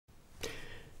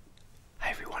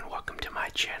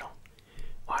channel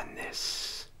on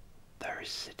this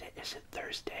Thursday. Is it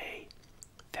Thursday?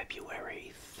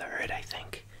 February 3rd, I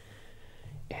think.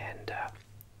 And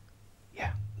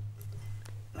yeah,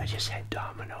 I just had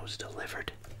Domino's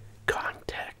delivered,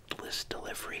 contactless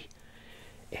delivery,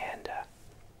 and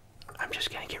I'm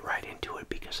just gonna get right into it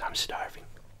because I'm starving.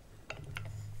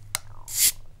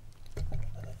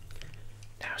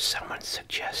 Now, someone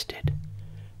suggested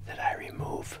that I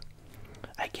remove,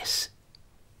 I guess,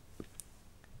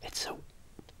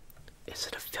 is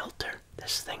it a filter?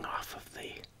 This thing off of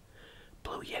the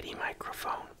Blue Yeti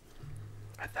microphone.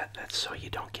 I thought that's so you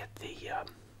don't get the,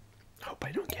 hope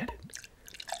I don't get it.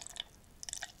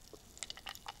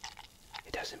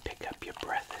 It doesn't pick up your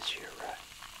breath as you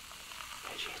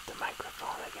hit the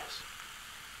microphone, I guess.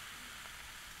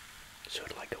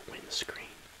 Sort of like a windscreen.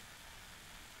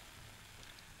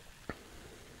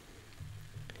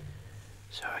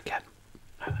 So I got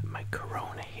my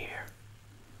Corona here.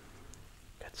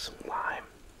 Got some lime.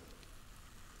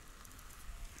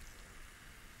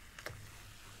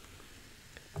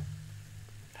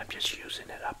 I'm just using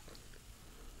it up.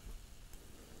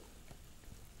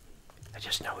 I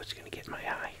just know it's going to get my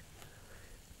eye.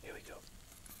 Here we go.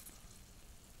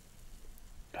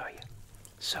 Oh yeah.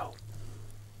 So,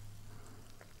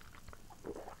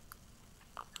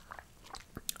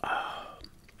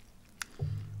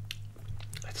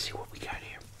 let's see what we got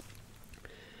here.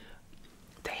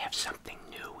 They have something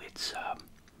new.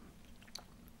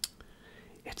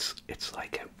 It's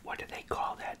like a, what do they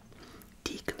call that?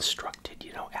 Deconstructed,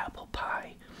 apple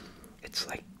pie. It's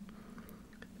like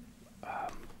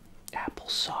apple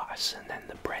sauce and then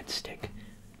the breadstick.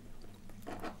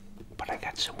 But I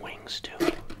got some wings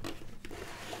too.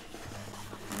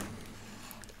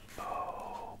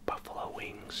 Oh, buffalo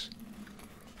wings.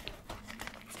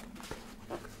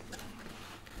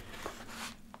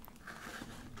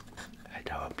 I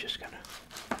know I'm just gonna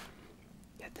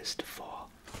get this to fall.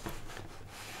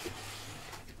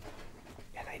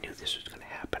 And I knew this was gonna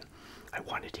happen. I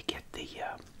wanted to get the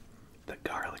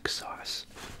garlic sauce.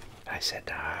 I said,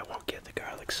 nah, I won't get the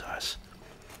garlic sauce.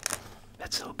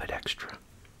 That's a little bit extra.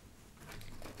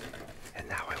 And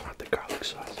now I want the garlic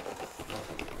sauce.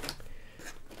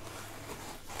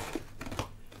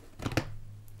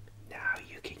 Now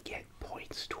you can get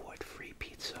points toward free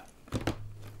pizza.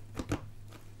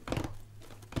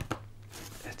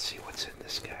 Let's see what's in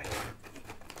this guy.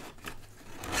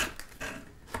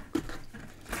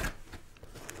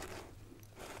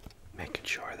 Making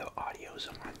sure the audio's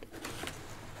on.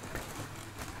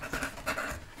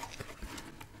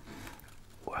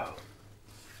 Whoa.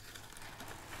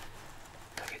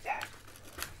 Look at that.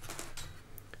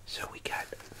 So we got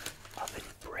oven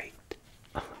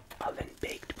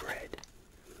baked bread.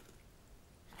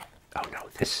 Oh no,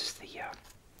 this is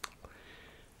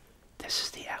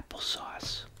the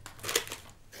applesauce.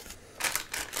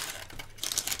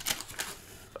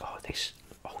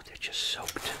 Oh, they're just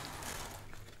soaked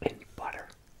in butter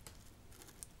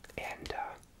and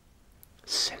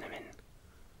cinnamon.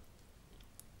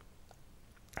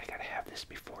 I gotta have this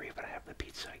before even I have the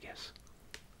pizza, I guess.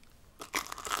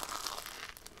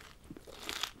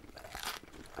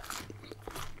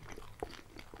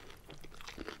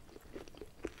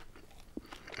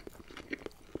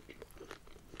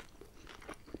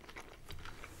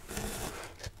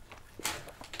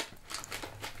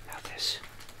 Now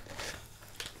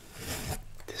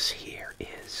this here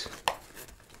is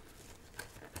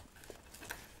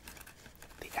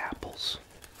the apples.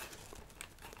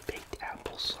 Baked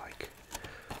apples, like,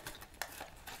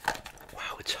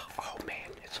 wow, oh man,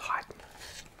 it's hot.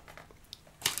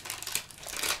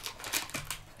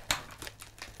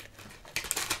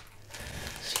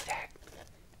 See that?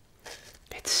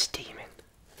 It's steaming.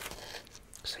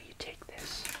 So you take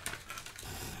this.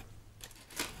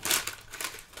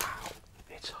 Wow,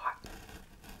 it's hot.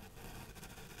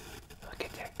 Look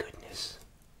at that goodness.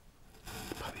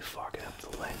 Probably fogging up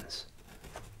the lens.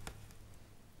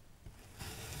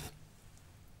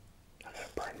 I'm gonna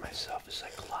burn myself. It's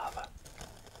like lava.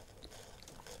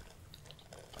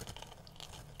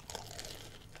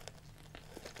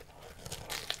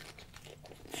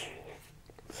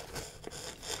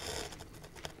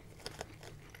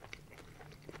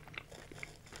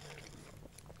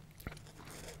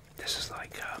 This is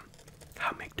like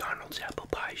how McDonald's apple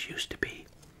pies used to be.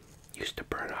 Used to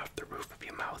burn off the roof of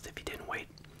your mouth if you didn't wait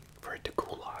for it to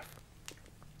cool off.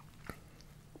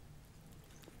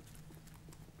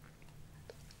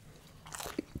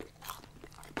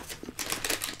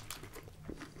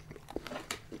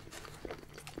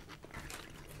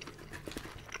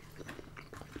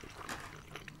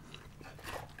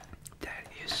 That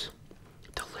is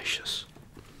delicious.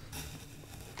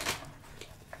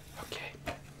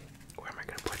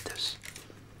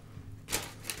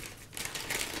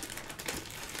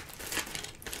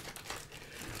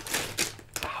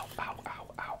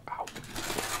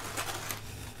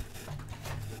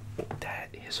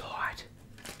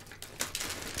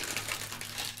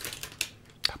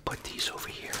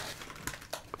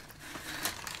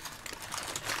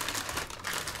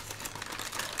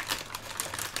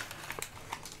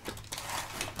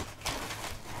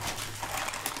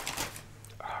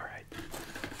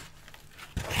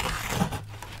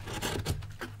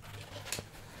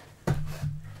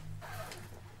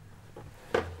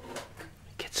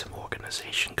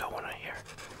 action going on here.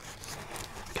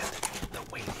 Got the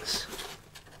wings.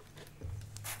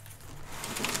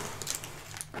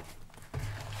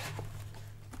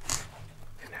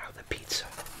 And now the pizza.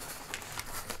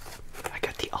 I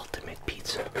got the ultimate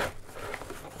pizza.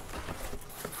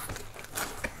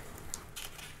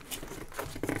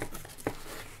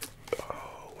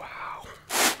 Oh, wow.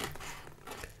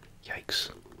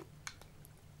 Yikes.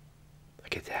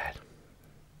 Look at that.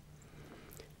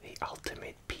 The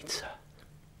ultimate pizza.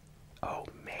 Oh,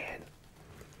 man.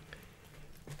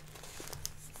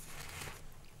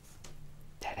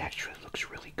 That actually looks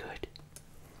really good.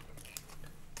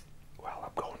 Well,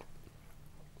 I'm going.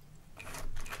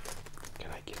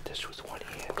 Can I get this with one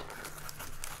hand?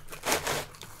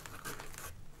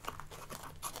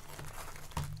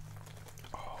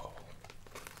 Oh.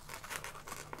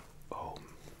 Oh,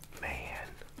 man.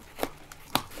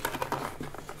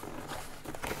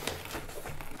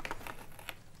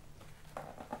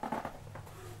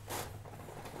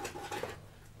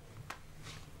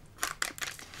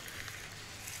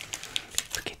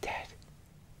 Look at that.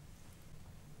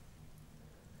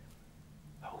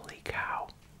 Holy cow.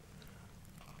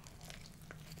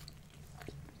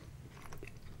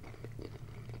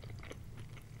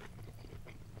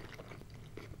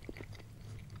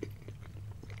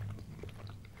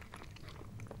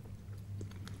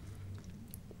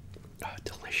 Oh,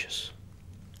 delicious.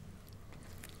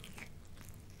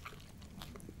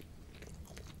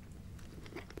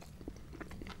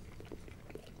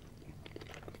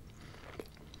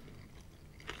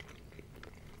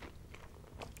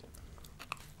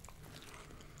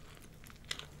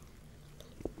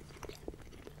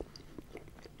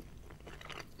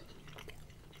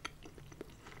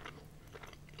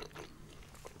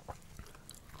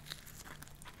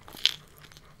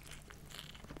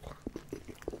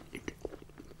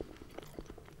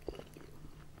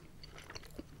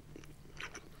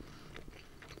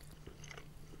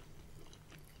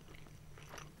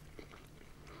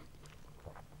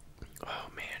 Oh,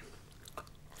 man.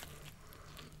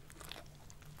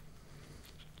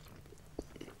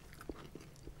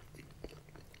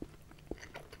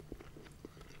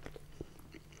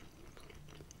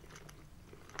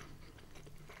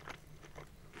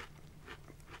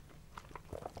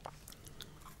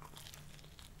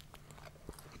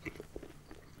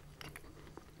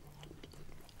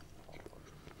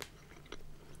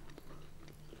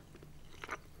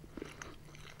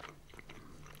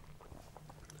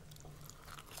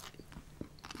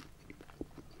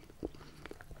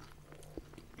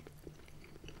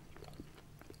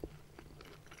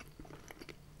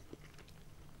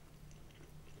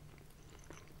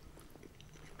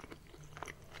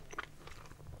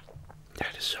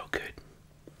 That is so good.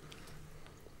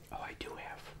 Oh, I do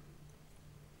have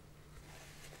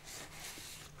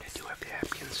the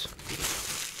napkins.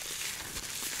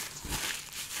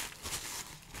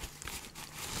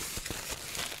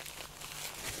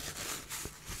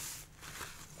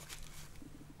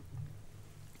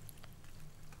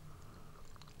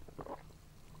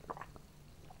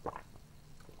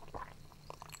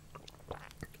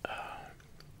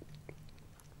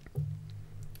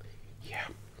 Yeah.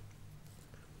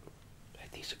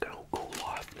 These are gonna cool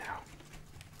off now.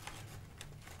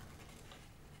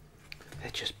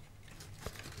 They're just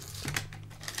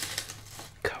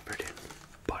covered in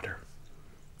butter.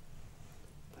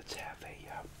 Let's have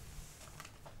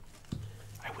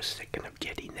I was thinking of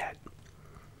getting that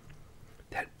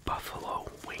buffalo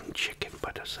wing chicken,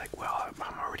 but I was like, well,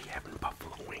 I'm already having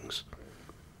buffalo wings.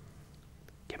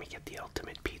 Let me get the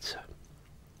ultimate pizza.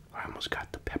 I almost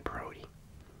got the pepperoni.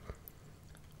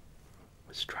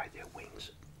 Let's try their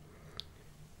wings.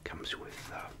 Comes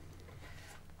with, oh,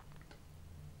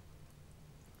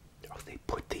 they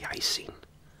put the icing.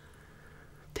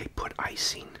 They put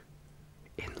icing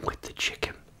in with the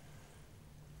chicken.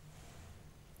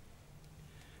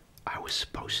 I was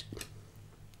supposed to.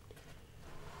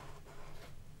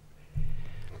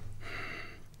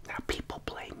 Now people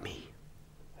blame me.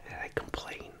 And I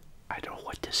complain. I don't know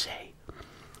what to say.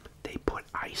 They put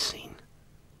icing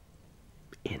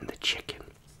in the chicken.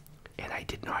 And I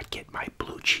did not get my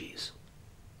blue cheese.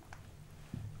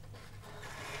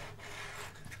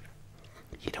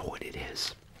 You know what it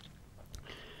is?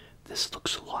 This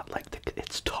looks a lot like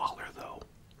it's taller though.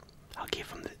 I'll give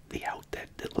them the out that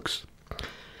it looks,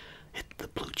 the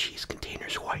blue cheese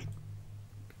container's white.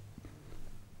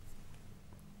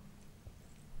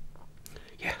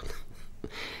 Yeah,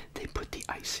 they put the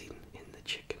icing in the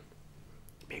chicken.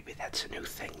 Maybe that's a new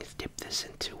thing, is dip this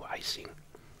into icing.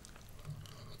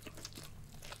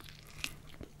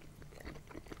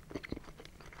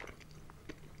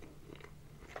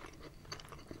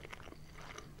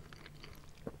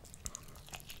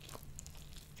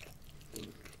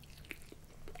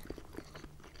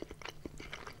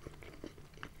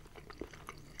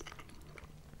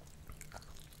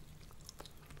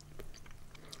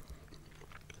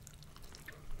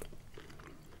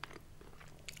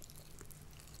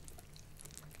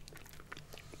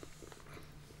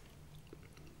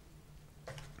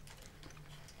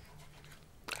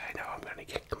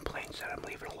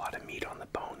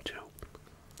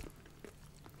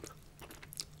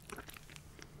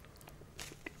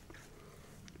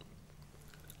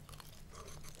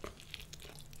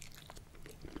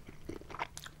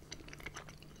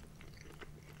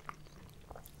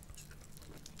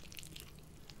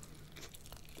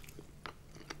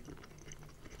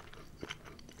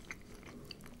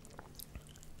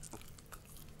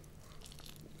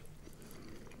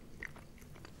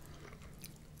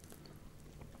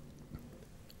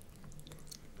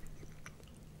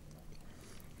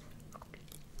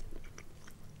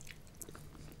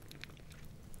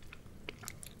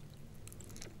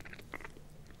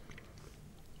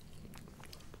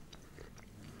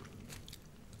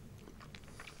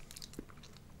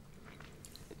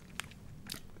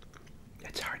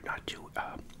 not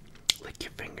to lick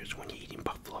your fingers when you're eating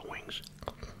buffalo wings.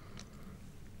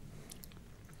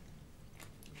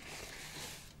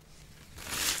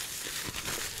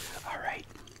 Alright,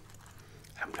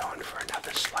 I'm going for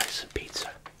another slice of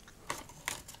pizza.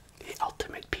 The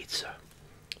ultimate pizza.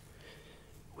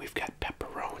 We've got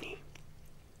pepperoni.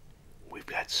 We've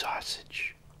got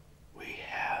sausage. We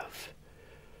have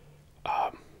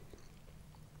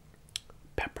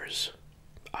peppers,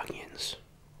 onions,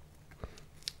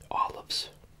 olives.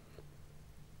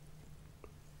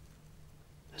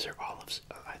 Is there olives?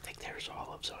 I think there's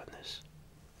olives on this.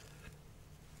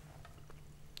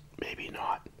 Maybe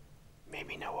not.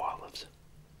 Maybe no olives.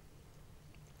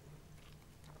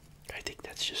 I think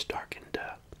that's just darkened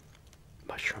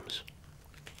mushrooms.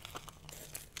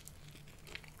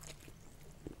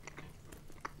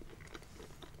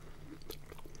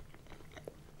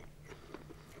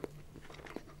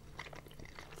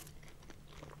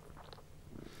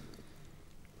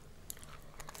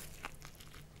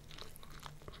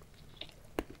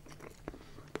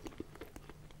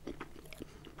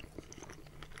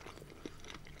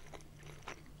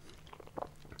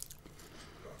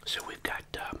 So we've got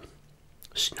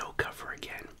snow cover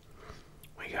again.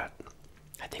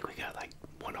 I think we got like,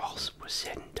 when all was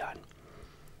said and done,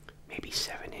 maybe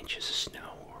 7 inches of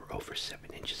snow, or over 7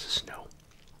 inches of snow.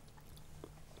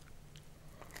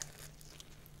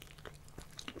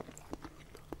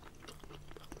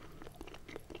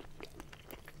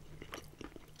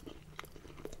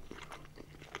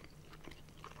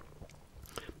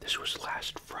 This was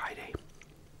last Friday.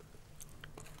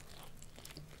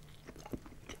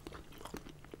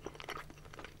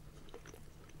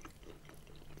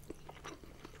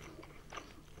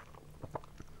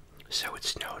 So it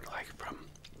snowed like from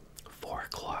 4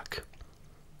 o'clock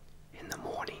in the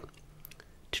morning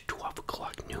to 12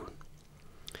 o'clock noon.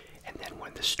 And then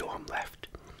when the storm left,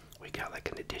 we got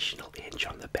like an additional inch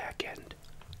on the back end.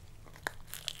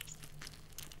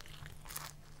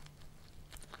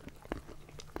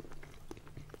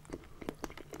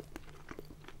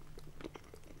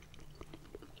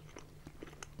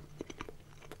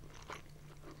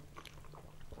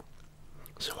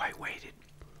 So I waited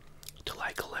till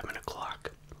like 11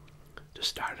 o'clock to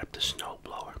start up the snow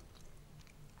blower,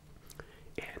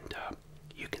 and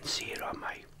you can see it on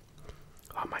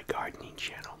my gardening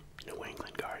channel, New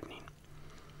England Gardening.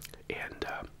 And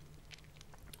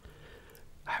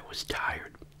I was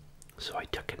tired, so I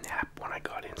took a nap when I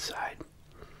got inside,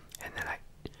 and then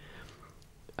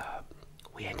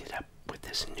we ended up with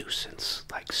this nuisance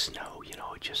like snow, you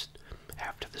know, just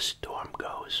after the storm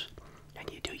goes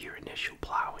and you do your initial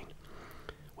plowing.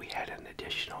 We had an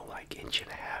additional like 1.5 inches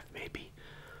maybe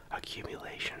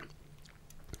accumulation.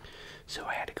 So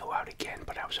I had to go out again,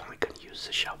 but I was only going to use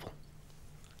the shovel.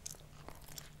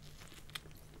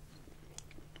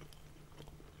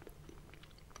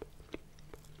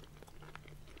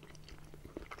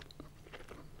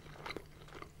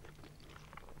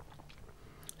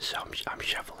 So I'm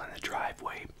shoveling the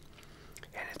driveway,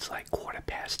 and it's like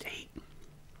 8:15.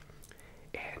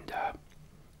 And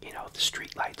you know, the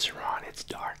street lights are on, it's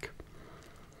dark.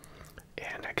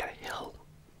 And I got a hill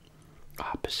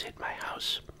opposite my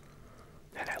house.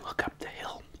 And I look up the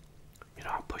hill. You know,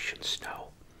 I'm pushing snow.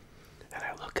 And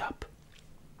I look up.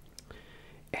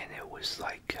 And it was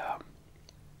like,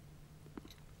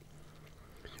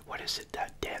 what is it,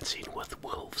 that Dancing with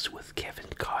Wolves with Kevin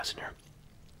Costner.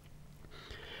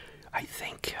 I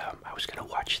think, I was going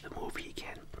to watch the movie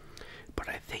again. But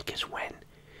I think is when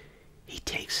he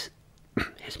takes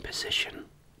his position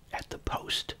at the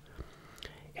post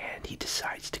and he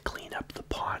decides to clean up the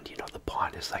pond. You know, the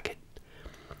pond is like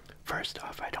first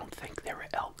off, I don't think there were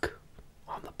elk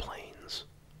on the plains.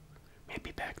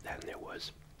 Maybe back then there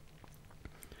was.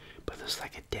 But there's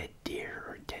like a dead deer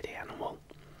or dead animal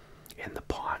in the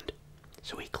pond.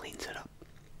 So he cleans it up.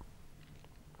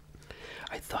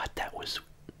 I thought that was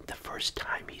the first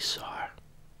time he saw,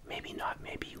 maybe not,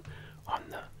 maybe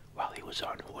while he was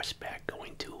on horseback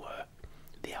going to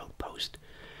the outpost.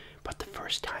 But the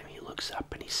first time he looks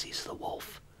up and he sees the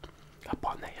wolf up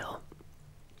on the hill.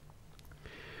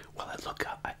 Well, I look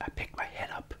up, I pick my head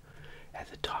up at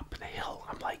the top of the hill.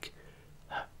 I'm like,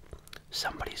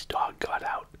 somebody's dog got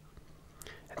out.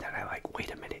 And then I like,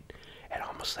 wait a minute. And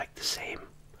almost like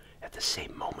at the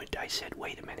same moment I said,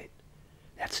 wait a minute.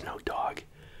 That's no dog.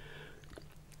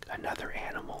 Another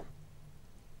animal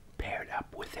paired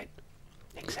up with it.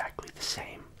 Exactly the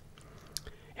same.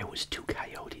 It was 2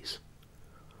 coyotes.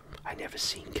 I never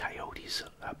seen coyotes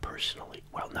personally.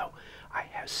 Well, no, I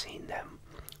have seen them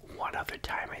one other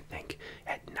time, I think,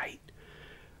 at night,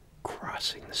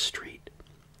 crossing the street.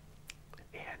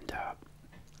 And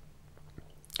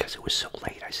was so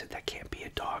late, I said, that can't be a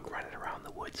dog running around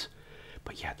the woods.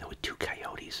 But yeah, there were 2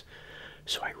 coyotes.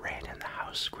 So I ran in the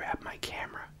house, grabbed my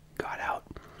camera, got out,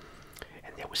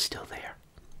 and they were still there.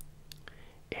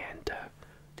 And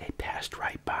they passed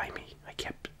right by me. I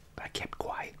kept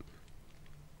quiet.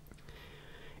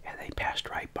 And they passed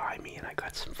right by me, and I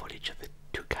got some footage of the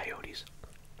 2 coyotes.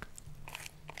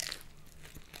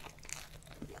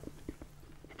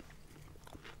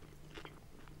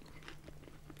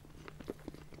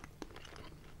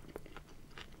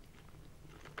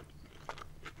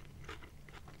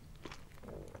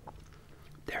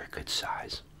 They're a good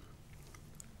size.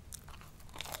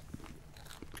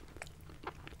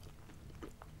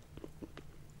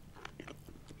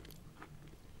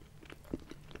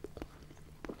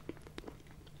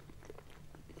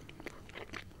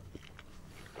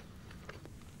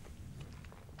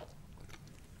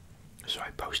 So I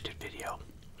posted video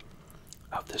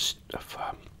of this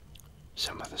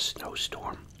some of the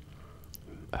snowstorm,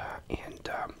 and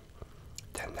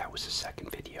then that was the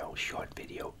second video, short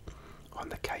video on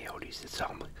the coyotes. It's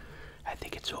I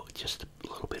think it's just a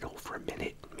little bit over a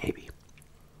minute, maybe.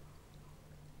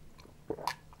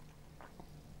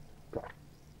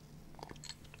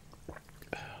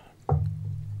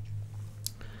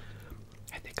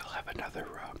 I think I'll have another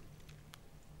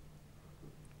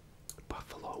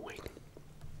buffalo wing.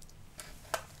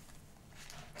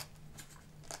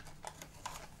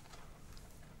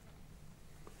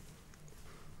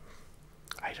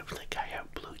 I don't think I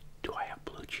have blue. Do I have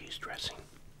blue cheese dressing?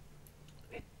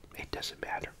 It doesn't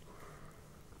matter.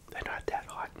 They're not that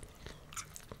hot.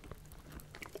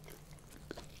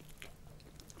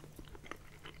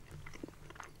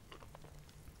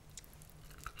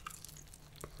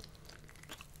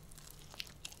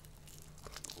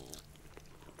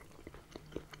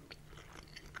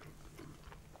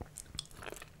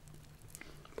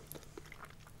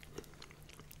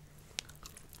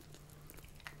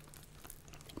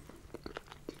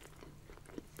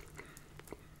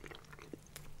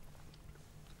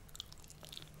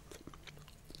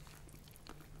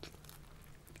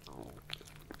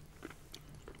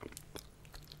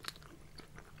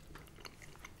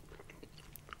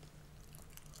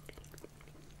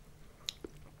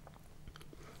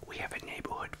 We have a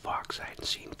neighborhood fox I hadn't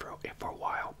seen for a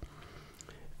while.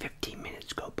 15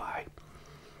 minutes go by.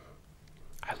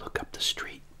 I look up the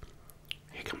street.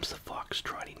 Here comes the fox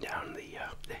trotting down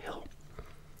the hill.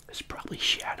 It's probably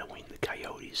shadowing the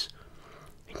coyotes.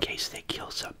 In case they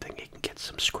kill something, it can get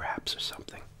some scraps or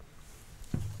something.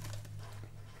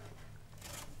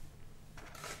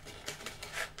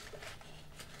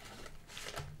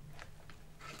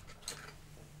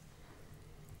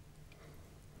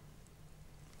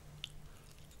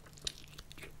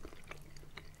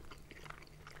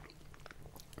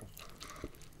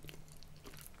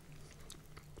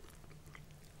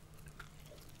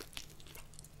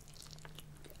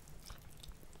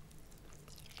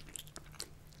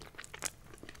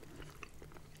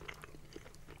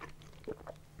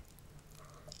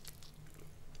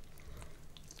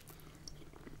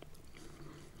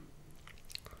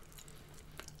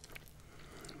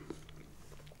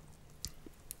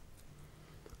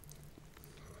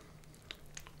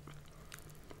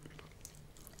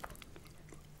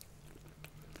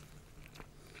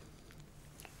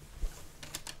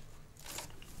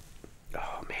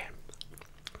 Oh man.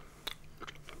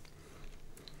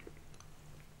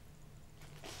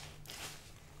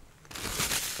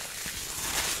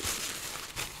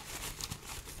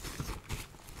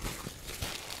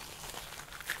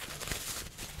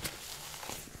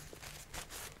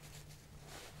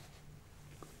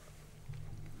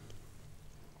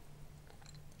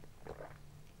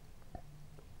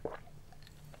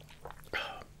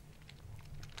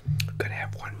 Gonna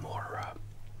have one more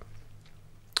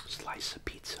slice of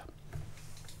pizza.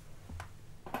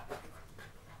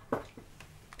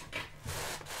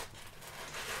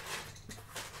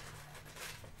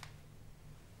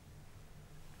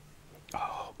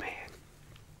 Oh man.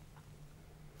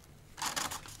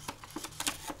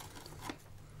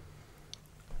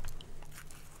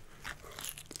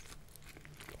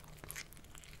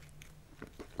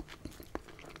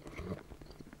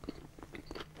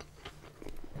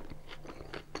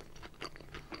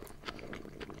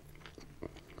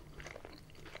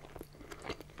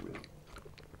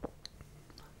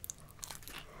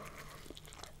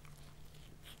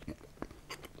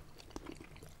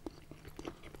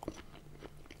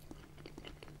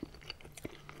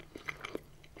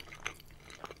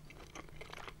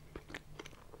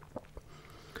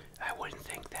 I wouldn't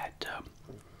think that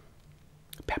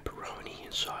pepperoni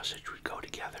and sausage would go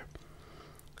together.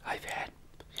 I've had,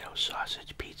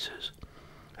 sausage pizzas,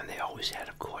 and they always had,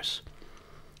 of course,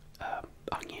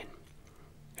 onion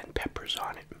and peppers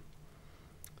on it,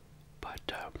 but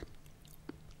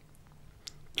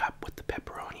not with the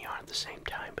pepperoni on at the same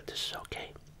time. But this is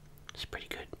okay. It's pretty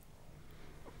good.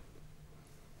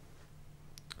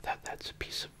 That's a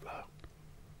piece of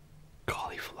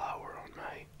cauliflower on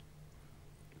my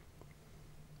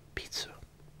pizza.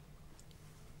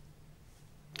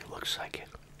 It looks like it.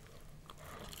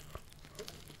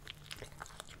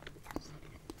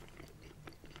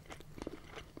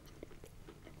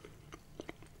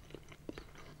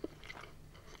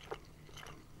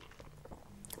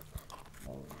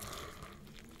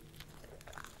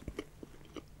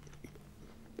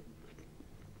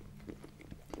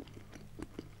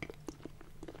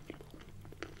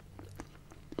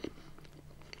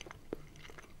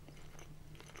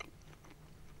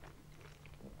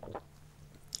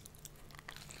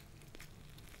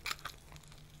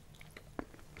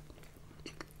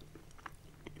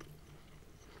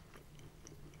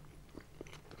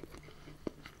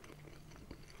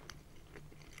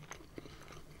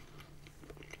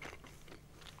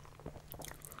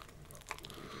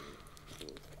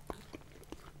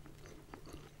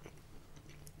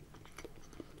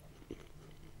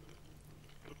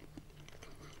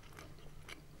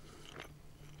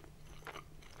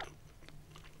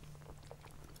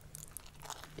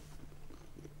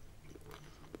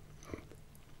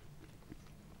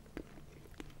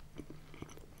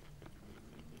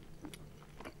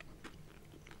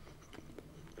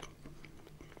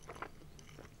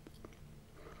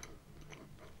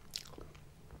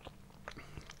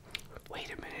 Wait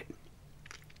a minute.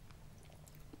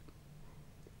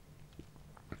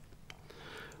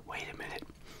 Wait a minute.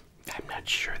 I'm not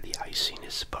sure the icing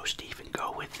is supposed to even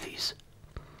go with these,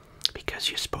 because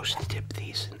you're supposed to dip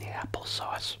these in the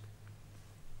applesauce.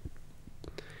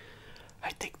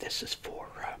 I think this is for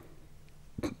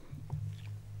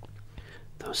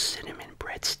those cinnamon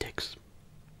breadsticks.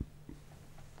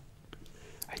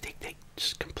 I think they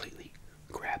just completely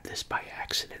grabbed this by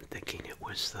accident, thinking it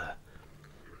was the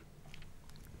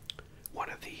one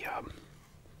of the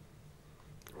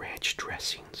ranch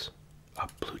dressings,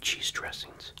 blue cheese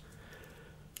dressings.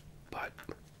 But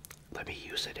let me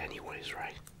use it anyways,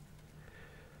 right?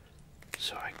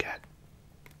 So I got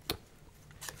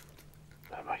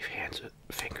my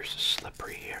fingers are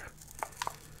slippery here.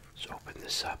 Let's open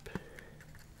this up.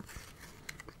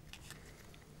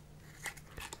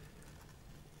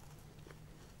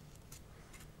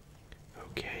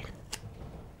 Okay.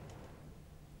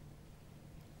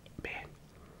 Man,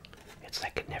 it's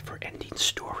like a never-ending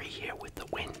story here with the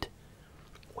wind.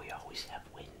 We always have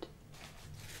wind.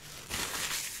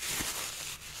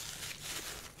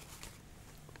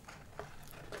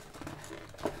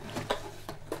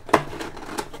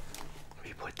 Let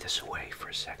me put this away for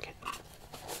a second.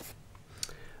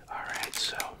 Alright,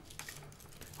 so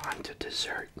on to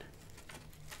dessert.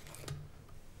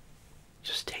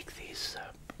 Just take this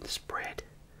bread,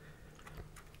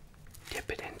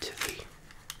 dip it into the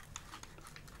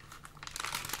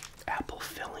apple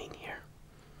filling here,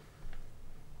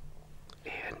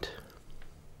 and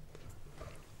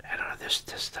I don't know,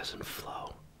 this doesn't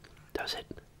flow, does it?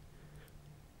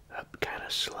 Kind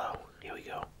of slow. Here we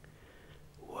go.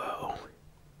 Whoa.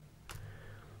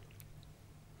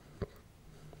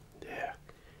 There.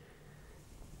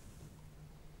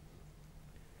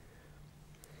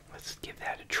 Let's give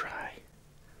that a try.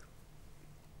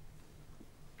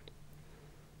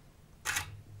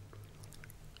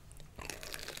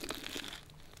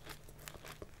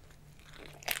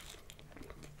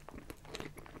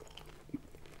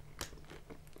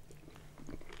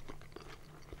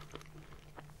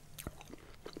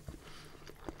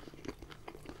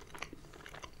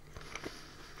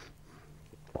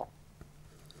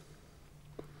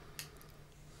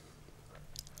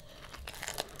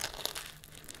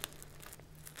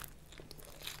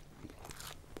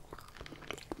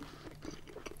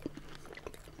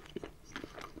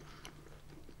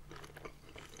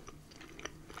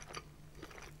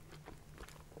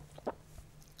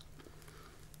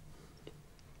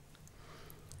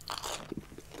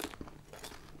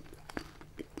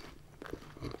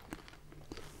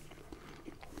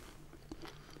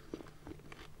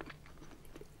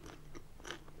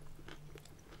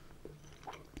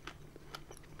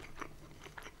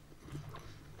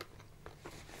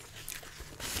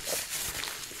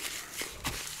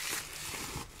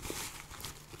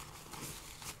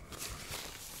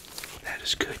 That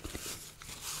is good.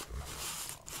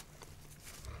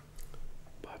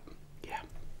 But yeah,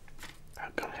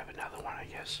 I'm gonna have another one, I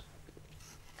guess.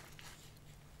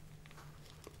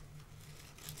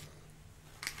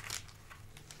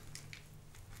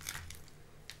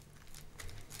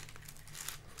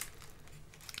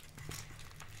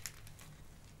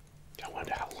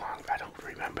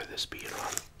 remember this being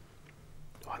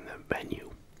on the menu.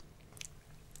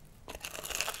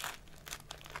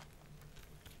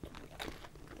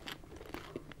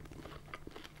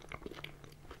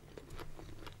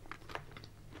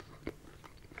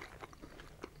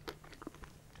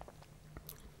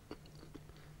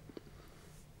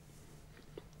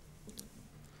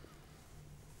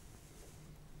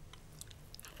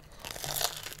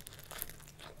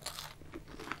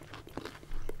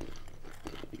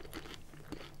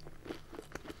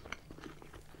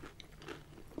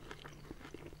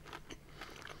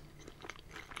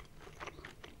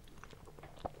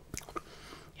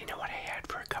 You know what I had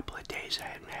for a couple of days I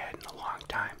hadn't had in a long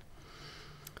time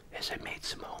is I made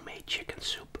some homemade chicken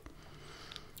soup.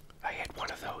 I had one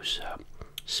of those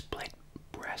split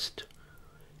breast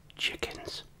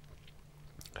chickens,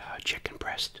 chicken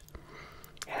breast,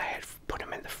 and I had put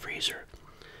them in the freezer.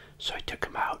 So I took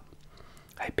them out,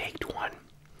 I baked one,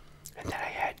 and then I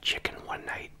had chicken one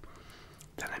night.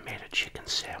 Then I made a chicken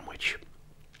sandwich,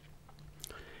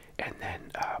 and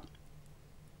then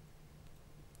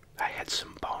I had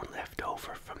some bone left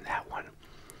over from that one,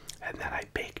 and then I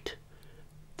baked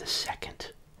the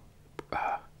second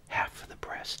half of the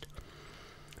breast,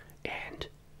 and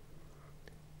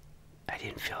I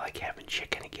didn't feel like having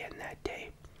chicken again that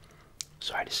day,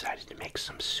 so I decided to make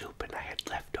some soup, and I had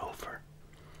leftover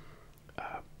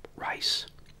rice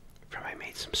from I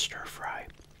made some stir fry.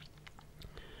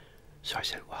 So I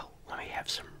said, well, let me have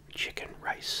some chicken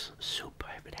rice soup.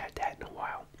 I haven't had that in a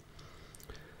while.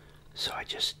 So I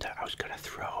was going to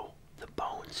throw the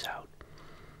bones out.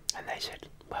 And they said,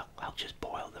 well, I'll just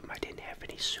boil them. I didn't have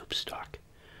any soup stock.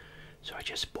 So I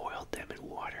just boiled them in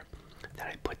water. Then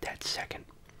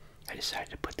I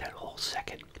decided to put that whole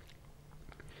second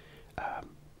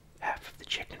half of the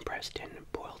chicken breast in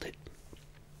and boiled it.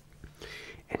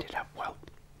 Ended up, well,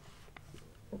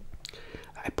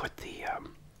 I put the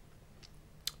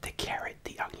carrot,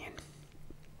 the onion,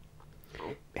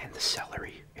 and the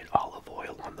celery in olive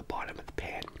oil on the bottom of the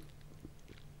pan.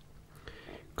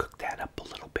 Cooked that up a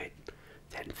little bit,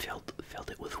 then filled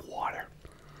it with water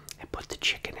and put the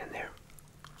chicken in there.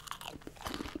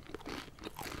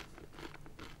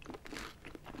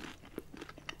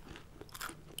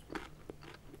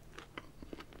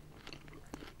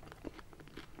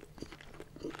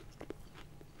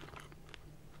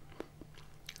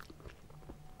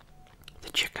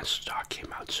 The chicken stock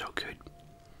came out so good.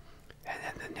 And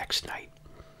then the next night,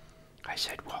 I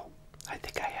said, well, I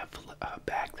think I have a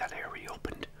bag that I already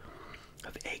opened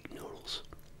of egg noodles.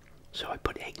 So I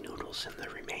put egg noodles in the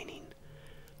remaining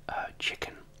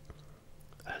chicken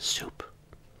soup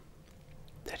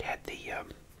that had the,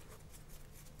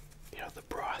 the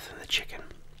broth and the chicken.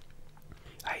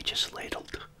 I just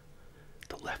ladled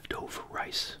the leftover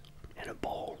rice in a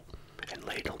bowl and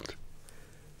ladled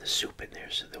the soup in there,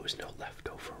 so there was no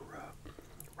leftover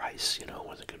rice. It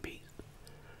wasn't going to be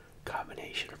a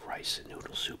combination of rice and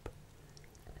noodle soup.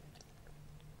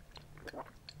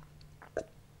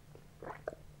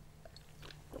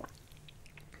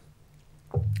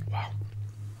 Wow,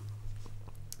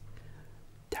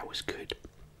 that was good.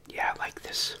 Yeah, I like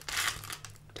this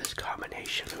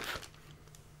combination of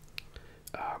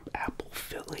apple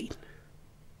filling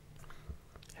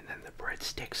and then the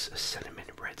breadsticks, cinnamon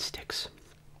breadsticks.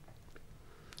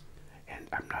 And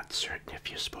I'm not certain if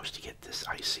you're supposed to get this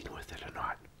icing with it or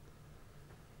not.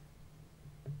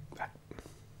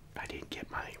 I didn't get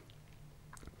my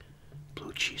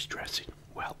blue cheese dressing.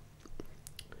 Well,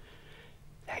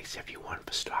 thanks everyone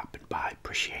for stopping by.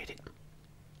 Appreciate it.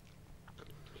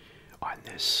 On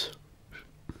this,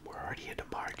 we're already into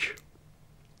March.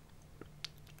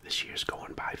 This year's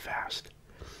going by fast.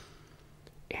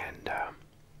 And,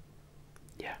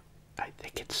 yeah, I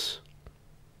think it's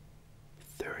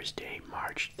Thursday,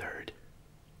 March 3rd.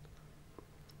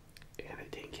 And I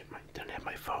didn't have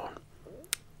my phone.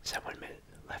 Someone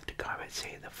left a comment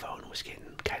saying the phone was getting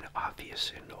kind of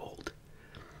obvious and old.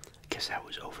 I guess I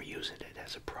was overusing it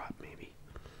as a prop, maybe.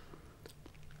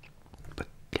 But,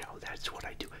 that's what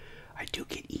I do. I do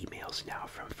get emails now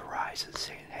from Verizon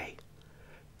saying, hey,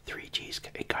 3G's,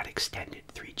 it got extended.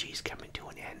 3G's coming to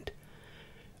an end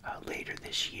later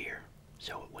this year.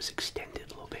 So it was extended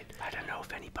a little bit. I don't know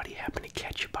if anybody happened to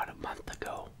catch about a month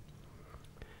ago.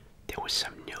 There was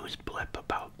some news blip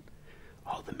about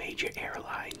all the major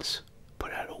airlines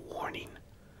put out a warning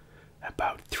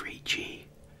about 3G.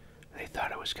 They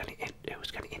thought it was going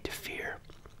to interfere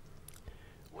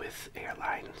with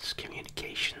airlines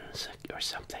communications or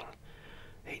something.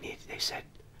 They said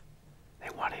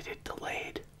they wanted it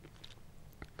delayed.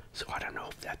 So I don't know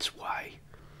if that's why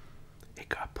it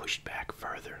got pushed back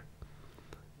further.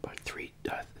 But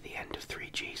the end of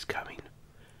 3G is coming,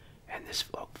 and this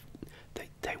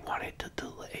they wanted to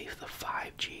delay the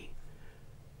 5G,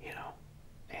 you know,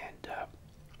 and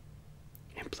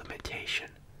implementation.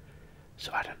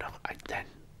 So I don't know.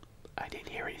 I didn't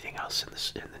hear anything else in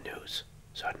the news,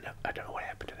 so I don't know what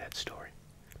happened to that story.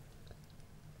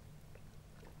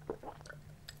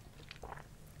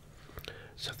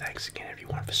 So thanks again,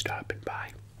 everyone, for stopping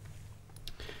by.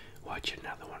 Watch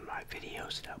another one of my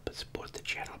videos to help us support the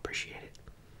channel. Appreciate it.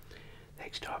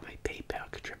 Thanks to all my PayPal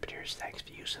contributors. Thanks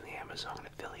for using the Amazon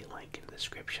affiliate link in the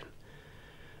description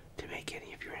to make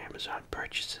any of your Amazon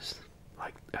purchases.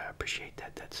 I appreciate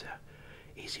that. That's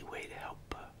a easy way to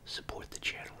help support the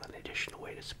channel, an additional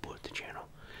way to support the channel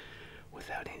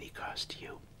without any cost to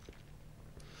you.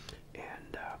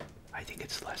 And I think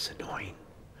it's less annoying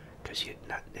because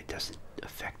it doesn't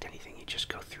affect anything. You just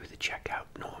go through the checkout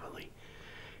normally,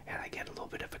 and I get a little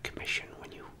bit of a commission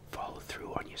when you follow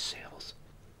through on your sales.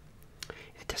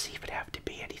 It doesn't even have to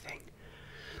be anything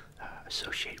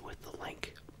associated with the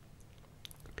link.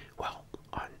 Well,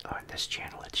 on this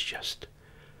channel, it's just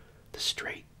the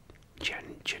straight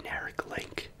generic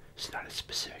link. It's not a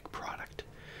specific product,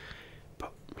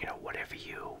 but you know, whatever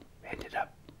you ended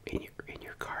up in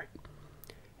your cart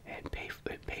and pay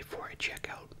for at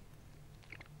checkout,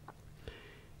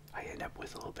 I end up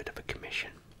with a little bit of a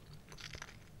commission.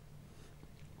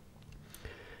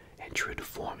 And true to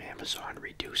form, Amazon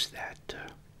reduced that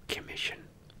commission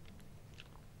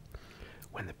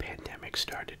when the pandemic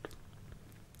started,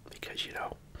 because you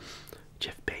know,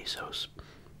 Jeff Bezos,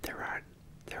 there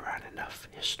aren't enough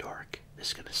historic.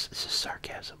 This is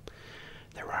sarcasm.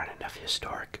 There aren't enough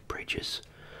historic bridges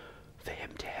for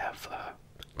him to have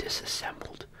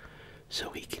disassembled,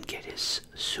 so he can get his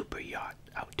super yacht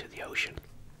out to the ocean.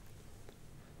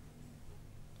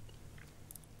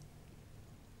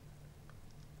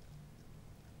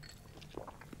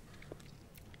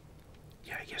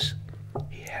 Yeah, I guess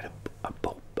he had a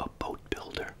boat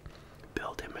builder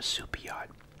build him a super yacht,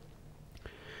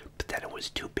 but then it was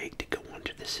too big to go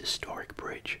under this historic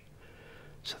bridge.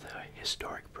 So the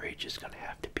historic bridge is going to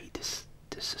have to be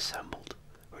disassembled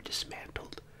or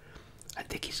dismantled. I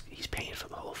think he's paying for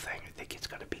the whole thing. I think it's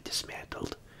going to be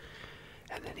dismantled,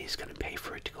 and then he's going to pay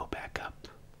for it to go back up.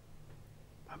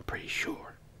 I'm pretty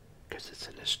sure, because it's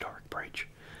an historic bridge.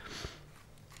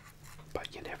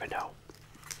 But you never know.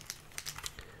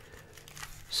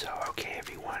 So, okay,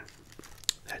 everyone,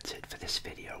 that's it for this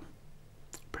video.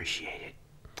 Appreciate it.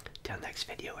 Till next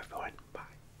video, everyone. Bye.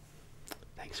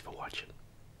 Thanks for watching.